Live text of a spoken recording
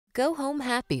Go home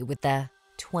happy with the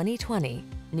 2020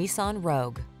 Nissan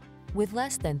Rogue. With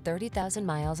less than 30,000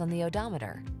 miles on the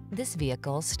odometer, this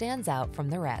vehicle stands out from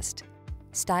the rest.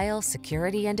 Style,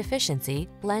 security, and efficiency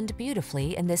blend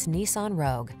beautifully in this Nissan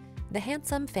Rogue, the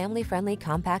handsome family-friendly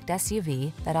compact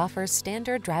SUV that offers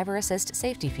standard driver assist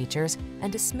safety features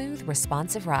and a smooth,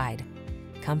 responsive ride.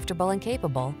 Comfortable and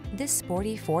capable, this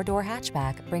sporty four-door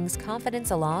hatchback brings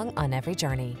confidence along on every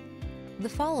journey. The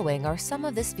following are some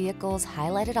of this vehicle's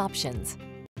highlighted options: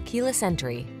 keyless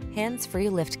entry, hands-free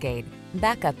liftgate,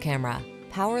 backup camera,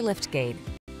 power liftgate,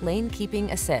 lane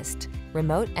keeping assist,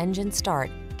 remote engine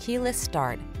start, keyless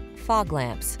start, fog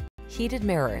lamps, heated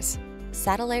mirrors,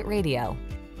 satellite radio.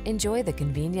 Enjoy the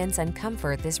convenience and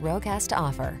comfort this Rogue has to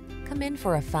offer. Come in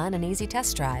for a fun and easy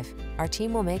test drive. Our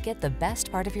team will make it the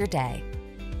best part of your day.